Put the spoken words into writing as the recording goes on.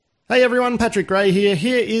Hey everyone, Patrick Gray here.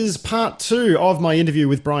 Here is part 2 of my interview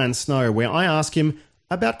with Brian Snow, where I ask him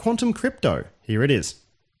about quantum crypto. Here it is.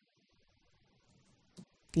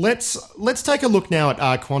 Let's take a look now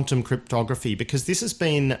at quantum cryptography, because this has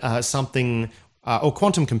been or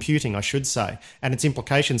quantum computing, I should say, and its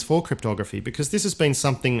implications for cryptography, because this has been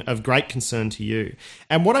something of great concern to you.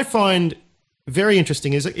 And what I find very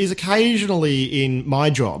interesting is occasionally in my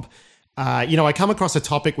job, I come across a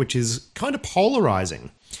topic which is kind of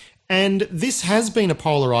polarizing. And this has been a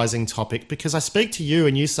polarizing topic because I speak to you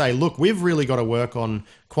and you say, look, we've really got to work on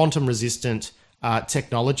quantum resistant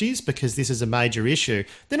technologies because this is a major issue.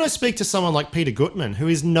 Then I speak to someone like Peter Gutmann, who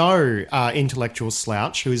is no intellectual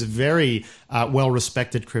slouch, who is a very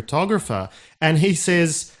well-respected cryptographer. And he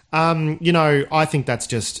says, I think that's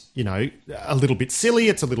just, a little bit silly.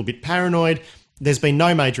 It's a little bit paranoid. There's been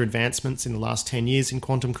no major advancements in the last 10 years in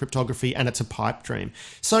quantum cryptography, and it's a pipe dream.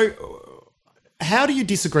 So how do you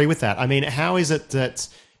disagree with that? I mean, how is it that,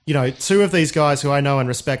 two of these guys who I know and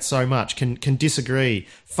respect so much can disagree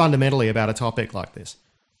fundamentally about a topic like this?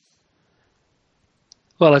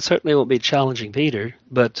 Well, it certainly won't be challenging Peter,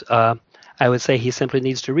 but I would say he simply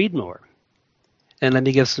needs to read more. And let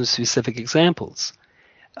me give some specific examples.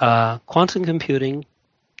 Quantum computing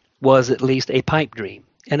was at least a pipe dream.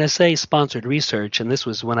 NSA-sponsored research, and this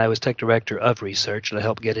was when I was tech director of research, and I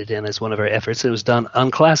helped get it in as one of our efforts. It was done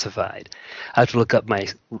unclassified. I have to look up my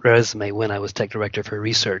resume when I was tech director for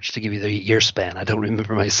research to give you the year span. I don't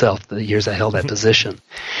remember myself the years I held that position.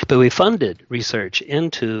 But we funded research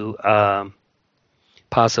into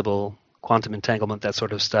possible quantum entanglement, that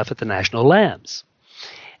sort of stuff, at the national labs.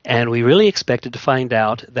 And we really expected to find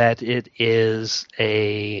out that it is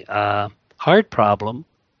a hard problem.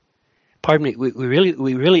 Pardon me, we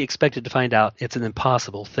really expected to find out it's an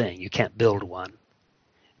impossible thing. You can't build one.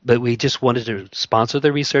 But we just wanted to sponsor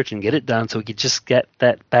the research and get it done so we could just get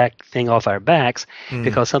that back thing off our backs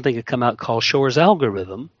because something had come out called Shor's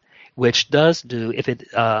algorithm, which does do,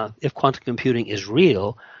 if quantum computing is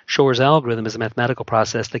real, Shor's algorithm is a mathematical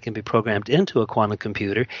process that can be programmed into a quantum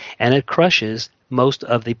computer, and it crushes most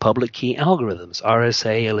of the public key algorithms,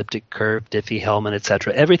 RSA, elliptic curve, Diffie-Hellman,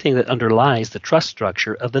 etc., everything that underlies the trust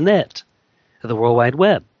structure of the net, of the World Wide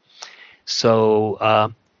Web.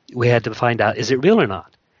 So we had to find out, is it real or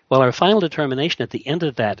not? Well, our final determination at the end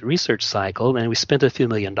of that research cycle, and we spent a few $1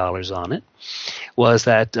 million on it, was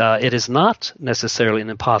that it is not necessarily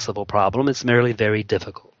an impossible problem. It's merely very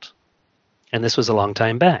difficult. And this was a long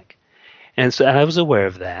time back. And so I was aware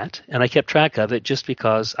of that, and I kept track of it just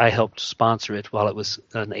because I helped sponsor it while it was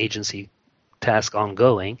an agency task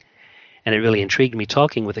ongoing. And it really intrigued me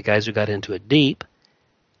talking with the guys who got into it deep.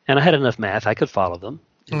 And I had enough math, I could follow them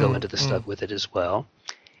and go into the stuff with it as well.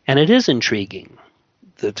 And it is intriguing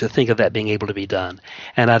to think of that being able to be done.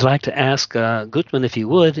 And I'd like to ask Gutmann, if he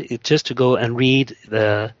would, just to go and read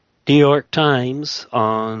the New York Times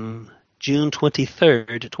on June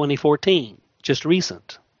 23rd, 2014, just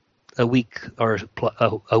recent, a week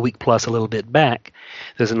plus a little bit back.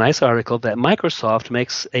 There's a nice article that Microsoft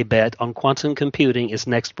makes a bet on quantum computing its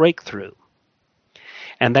next breakthrough.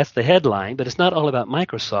 And that's the headline, but it's not all about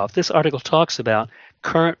Microsoft. This article talks about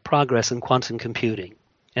current progress in quantum computing.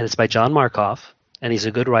 And it's by John Markoff, and he's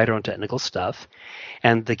a good writer on technical stuff.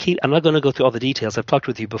 And the key, I'm not going to go through all the details. I've talked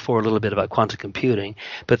with you before a little bit about quantum computing,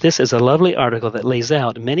 but this is a lovely article that lays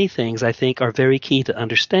out many things I think are very key to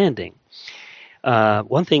understanding.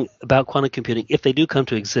 One thing about quantum computing, if they do come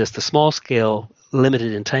to exist, the small-scale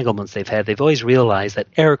limited entanglements they've always realized that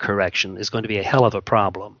error correction is going to be a hell of a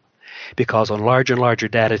problem. Because on larger and larger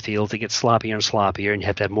data fields, it gets sloppier and sloppier, and you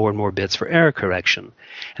have to have more and more bits for error correction.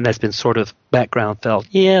 And that's been sort of background felt,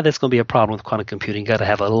 that's going to be a problem with quantum computing. You've got to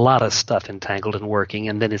have a lot of stuff entangled and working,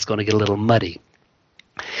 and then it's going to get a little muddy.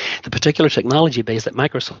 The particular technology base that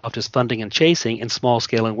Microsoft is funding and chasing in small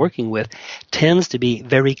scale and working with tends to be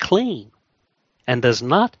very clean and does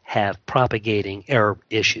not have propagating error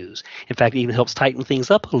issues. In fact, it even helps tighten things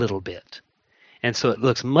up a little bit. And so it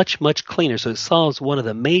looks much, much cleaner. So it solves one of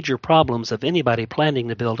the major problems of anybody planning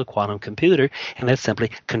to build a quantum computer, and that's simply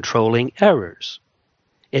controlling errors.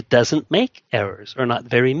 It doesn't make errors, or not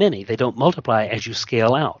very many. They don't multiply as you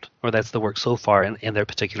scale out, or that's the work so far in their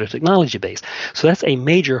particular technology base. So that's a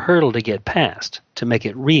major hurdle to get past, to make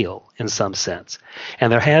it real in some sense.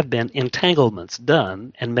 And there have been entanglements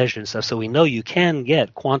done and measured and stuff, so we know you can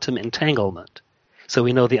get quantum entanglement. So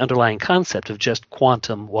we know the underlying concept of just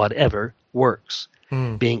quantum whatever works.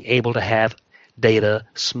 Being able to have data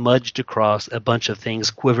smudged across a bunch of things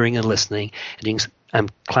quivering and listening, and you can I'm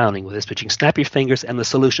clowning with this, but you can snap your fingers and the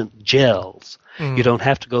solution gels. You don't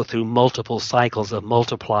have to go through multiple cycles of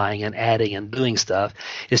multiplying and adding and doing stuff.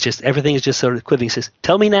 It's just everything is just sort of quickly says,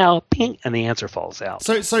 tell me now, ping, and the answer falls out.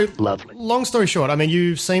 So lovely. Long story short, I mean,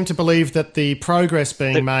 you seem to believe that the progress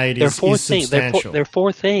being made is substantial. There are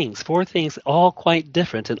four things, all quite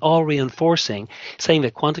different and all reinforcing, saying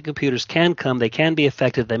that quantum computers can come, they can be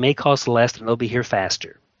effective, they may cost less, and they'll be here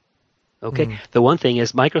faster. Okay. The one thing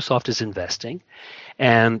is Microsoft is investing,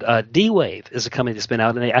 and D-Wave is a company that's been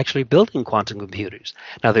out, and they're actually building quantum computers.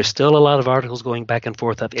 Now, there's still a lot of articles going back and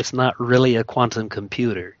forth of it's not really a quantum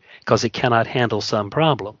computer because it cannot handle some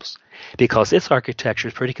problems, because its architecture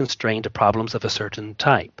is pretty constrained to problems of a certain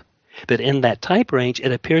type. But in that type range,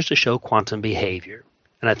 it appears to show quantum behavior.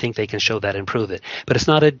 And I think they can show that and prove it. But it's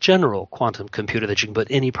not a general quantum computer that you can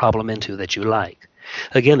put any problem into that you like.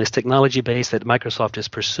 Again, this technology base that Microsoft is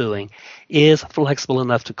pursuing is flexible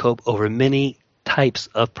enough to cope over many types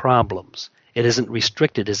of problems. It isn't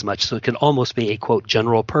restricted as much, so it can almost be a, quote,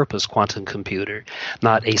 general-purpose quantum computer,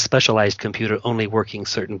 not a specialized computer only working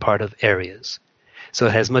certain part of areas. So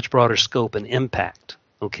it has much broader scope and impact.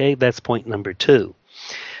 Okay, that's point number 2.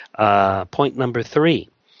 Point number 3.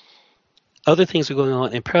 Other things are going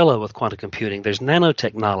on in parallel with quantum computing. There's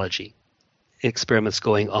nanotechnology experiments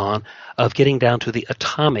going on of getting down to the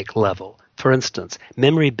atomic level. For instance,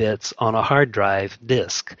 memory bits on a hard drive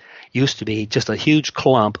disk used to be just a huge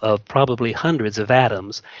clump of probably hundreds of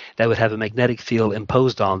atoms that would have a magnetic field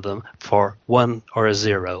imposed on them for 1 or a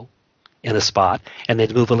 0 in a spot, and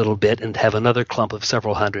they'd move a little bit and have another clump of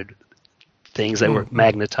several hundred things that were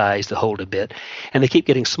magnetized to hold a bit. And they keep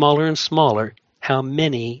getting smaller and smaller how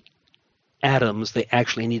many atoms they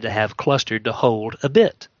actually need to have clustered to hold a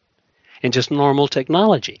bit in just normal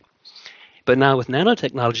technology. But now with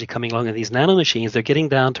nanotechnology coming along and these nanomachines, they're getting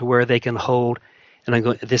down to where they can hold, and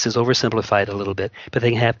this is oversimplified a little bit, but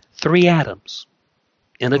they can have 3 atoms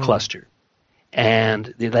in a cluster.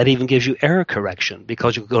 And that even gives you error correction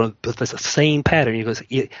because you're going to put the same pattern. You go,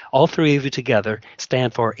 all 3 of you together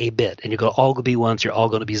stand for a bit, and you're going to all be 1s, you're all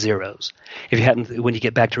going to be 0s. If you happen, when you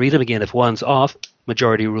get back to read them again, if 1's off,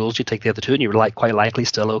 majority rules, you take the other 2, and you're quite likely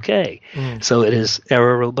still okay. So it is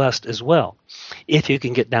error robust as well, if you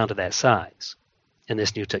can get down to that size in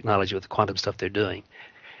this new technology with the quantum stuff they're doing.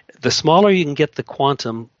 The smaller you can get the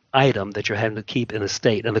quantum item that you're having to keep in a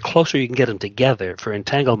state, and the closer you can get them together for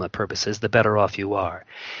entanglement purposes, the better off you are.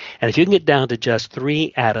 And if you can get down to just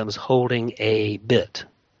 3 atoms holding a bit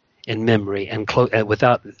in memory and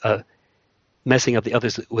without messing up the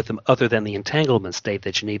others with them other than the entanglement state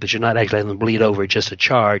that you need, but you're not actually letting them bleed over just to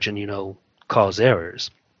charge and, cause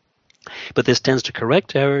errors. But this tends to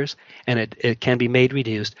correct errors, and it can be made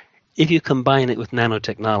reduced if you combine it with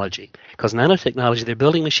nanotechnology. Because nanotechnology, they're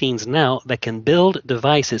building machines now that can build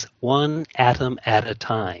devices 1 atom at a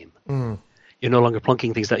time. You're no longer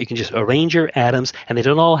plunking things out. You can just arrange your atoms, and they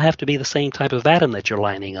don't all have to be the same type of atom that you're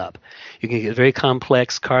lining up. You can get very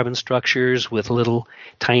complex carbon structures with little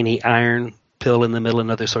tiny iron pill in the middle and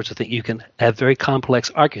other sorts of things. You can have very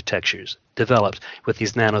complex architectures developed with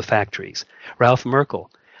these nanofactories. Ralph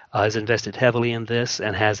Merkle has invested heavily in this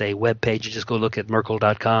and has a web page. You just go look at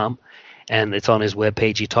merkle.com, and it's on his web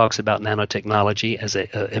page. He talks about nanotechnology as an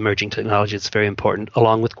emerging technology. It's very important,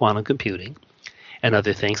 along with quantum computing and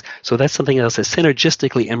other things. So that's something else that's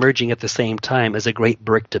synergistically emerging at the same time as a great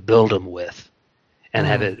brick to build them with and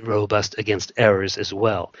have it robust against errors as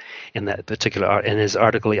well. In that particular in his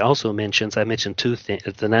article, he also mentions, I mentioned 2 things,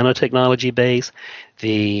 the nanotechnology base,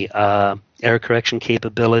 the error correction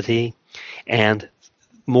capability, and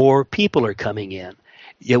more people are coming in.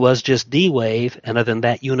 It was just D-Wave, and other than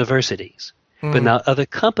that, universities. But now other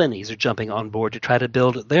companies are jumping on board to try to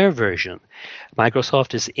build their version.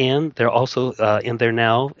 Microsoft is in. They're also in there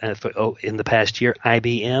now, in the past year.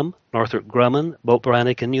 IBM, Northrop Grumman, Bolt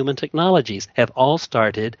Beranek, and Newman Technologies have all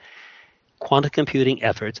started quantum computing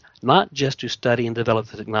efforts, not just to study and develop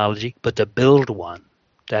the technology, but to build one,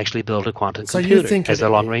 to actually build a quantum computer as a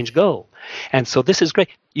long-range goal. And so this is great.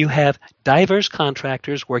 You have diverse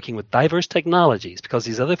contractors working with diverse technologies because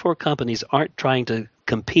these other 4 companies aren't trying to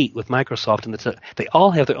compete with Microsoft. They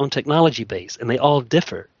all have their own technology base, and they all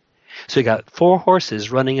differ. So you got 4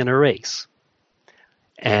 horses running in a race,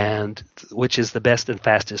 and which is the best and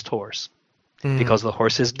fastest horse? Because the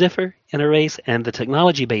horses differ in a race, and the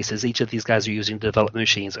technology bases each of these guys are using to develop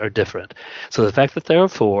machines are different. So the fact that there are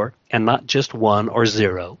 4 and not just 1 or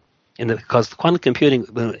 0, because quantum computing,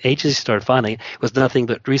 when agencies started finding it, was nothing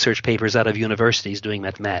but research papers out of universities doing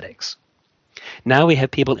mathematics. Now we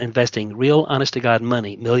have people investing real, honest-to-God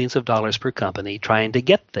money, millions of dollars per company, trying to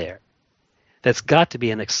get there. That's got to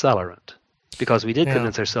be an accelerant. because we did Yeah.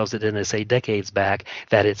 convince ourselves that NSA decades back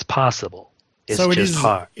that it's possible. It's So just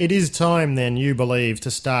hard. it is time then, you believe,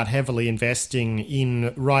 to start heavily investing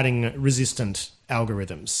in writing resistant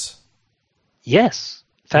algorithms. Yes.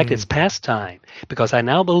 In fact, it's past time, because I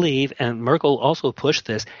now believe, and Merkel also pushed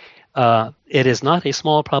this, it is not a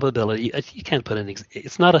small probability. You can't put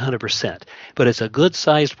it's not 100%, but it's a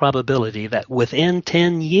good-sized probability that within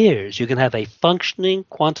 10 years you can have a functioning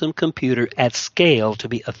quantum computer at scale to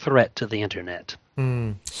be a threat to the internet.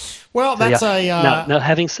 Well, that's Now,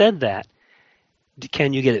 having said that,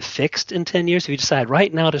 can you get it fixed in 10 years? If you decide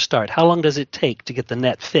right now to start, how long does it take to get the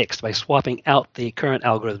net fixed by swapping out the current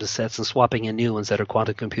algorithm sets and swapping in new ones that are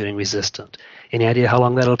quantum computing resistant? Any idea how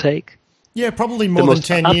long that'll take? Yeah, probably more than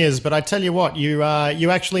 10 years. But I tell you what, you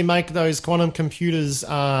actually make those quantum computers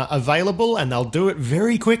available, and they'll do it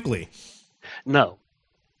very quickly. No.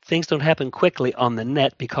 Things don't happen quickly on the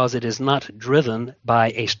net because it is not driven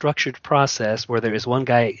by a structured process where there is one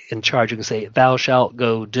guy in charge who can say, thou shalt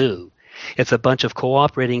go do. It's a bunch of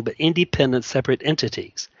cooperating but independent separate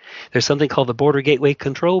entities. There's something called the Border Gateway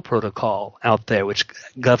Control Protocol out there, which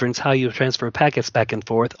governs how you transfer packets back and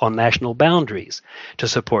forth on national boundaries to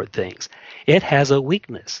support things. It has a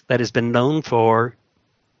weakness that has been known for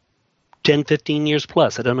 10, 15 years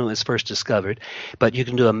plus. I don't know when it was first discovered, but you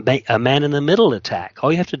can do a man-in-the-middle attack.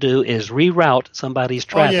 All you have to do is reroute somebody's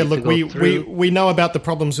traffic. Oh, yeah, look, we know about the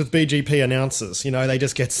problems with BGP announcers. You know, they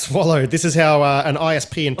just get swallowed. This is how an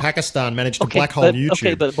ISP in Pakistan managed to black hole YouTube.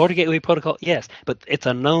 Okay, but Border Gateway Protocol, yes, but it's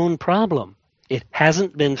a known problem. It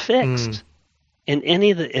hasn't been fixed.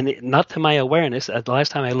 Not to my awareness, the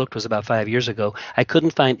last time I looked was about 5 years ago, I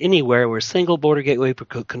couldn't find anywhere where a single Border Gateway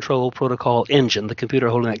Control Protocol engine, the computer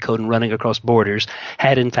holding that code and running across borders,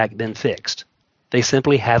 had in fact been fixed. They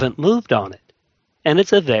simply haven't moved on it. And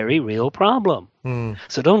it's a very real problem.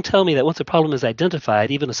 So don't tell me that once a problem is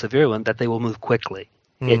identified, even a severe one, that they will move quickly.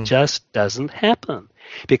 It just doesn't happen.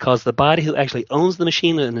 Because the body who actually owns the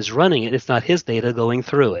machine and is running it, it's not his data going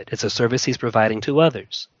through it. It's a service he's providing to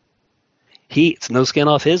others. It's no skin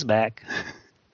off his back.